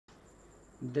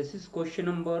This is question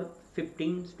number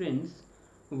 15, students.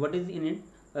 What is in it?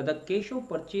 The Keshav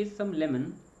purchased some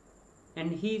lemon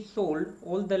and he sold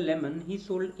all the lemon. He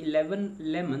sold 11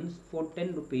 lemons for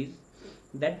 10 rupees.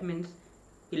 That means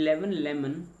 11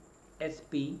 lemon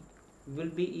SP will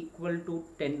be equal to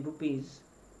 10 rupees.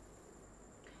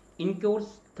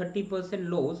 Incurs 30%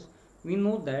 loss. We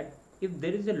know that if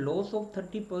there is a loss of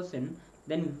 30%,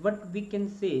 then what we can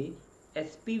say,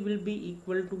 SP will be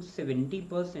equal to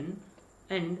 70%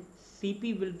 and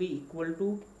CP will be equal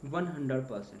to 100%,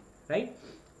 right?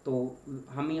 तो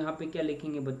हम यहाँ पे क्या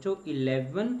लिखेंगे बच्चों,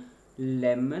 11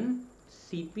 lemon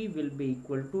CP will be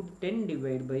equal to 10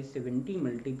 divided by 70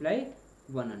 multiply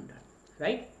 100,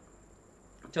 right?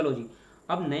 चलो जी,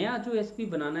 अब नया जो SP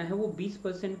बनाना है वो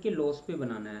 20% के लॉस पे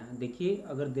बनाना है. देखिए,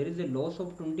 अगर there is a loss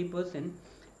of 20%,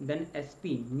 then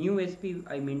SP, new SP,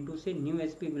 I mean to से new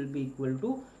SP will be equal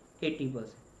to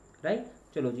 80%, right?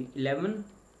 चलो जी, 11,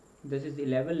 this is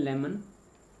 11 lemon,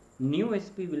 new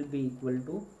SP will be equal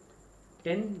to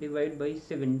 10 divide by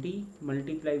 70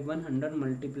 multiply 100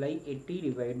 multiply 80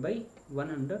 divide by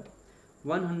 100.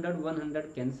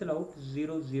 100 cancel out,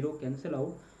 0 cancel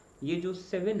out. ये जो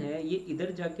 7 है ये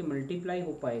इधर जाके multiply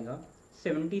हो पाएगा.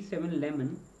 77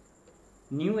 lemon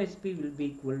new SP will be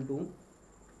equal to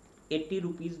 80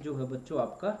 rupees जो है बच्चों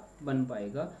आपका बन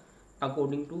पाएगा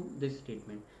अकॉर्डिंग टू दिस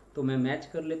स्टेटमेंट. तो मैं मैच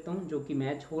कर लेता हूँ, जो कि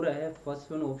मैच हो रहा है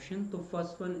फर्स्ट वन ऑप्शन. तो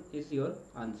first one is your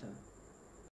answer.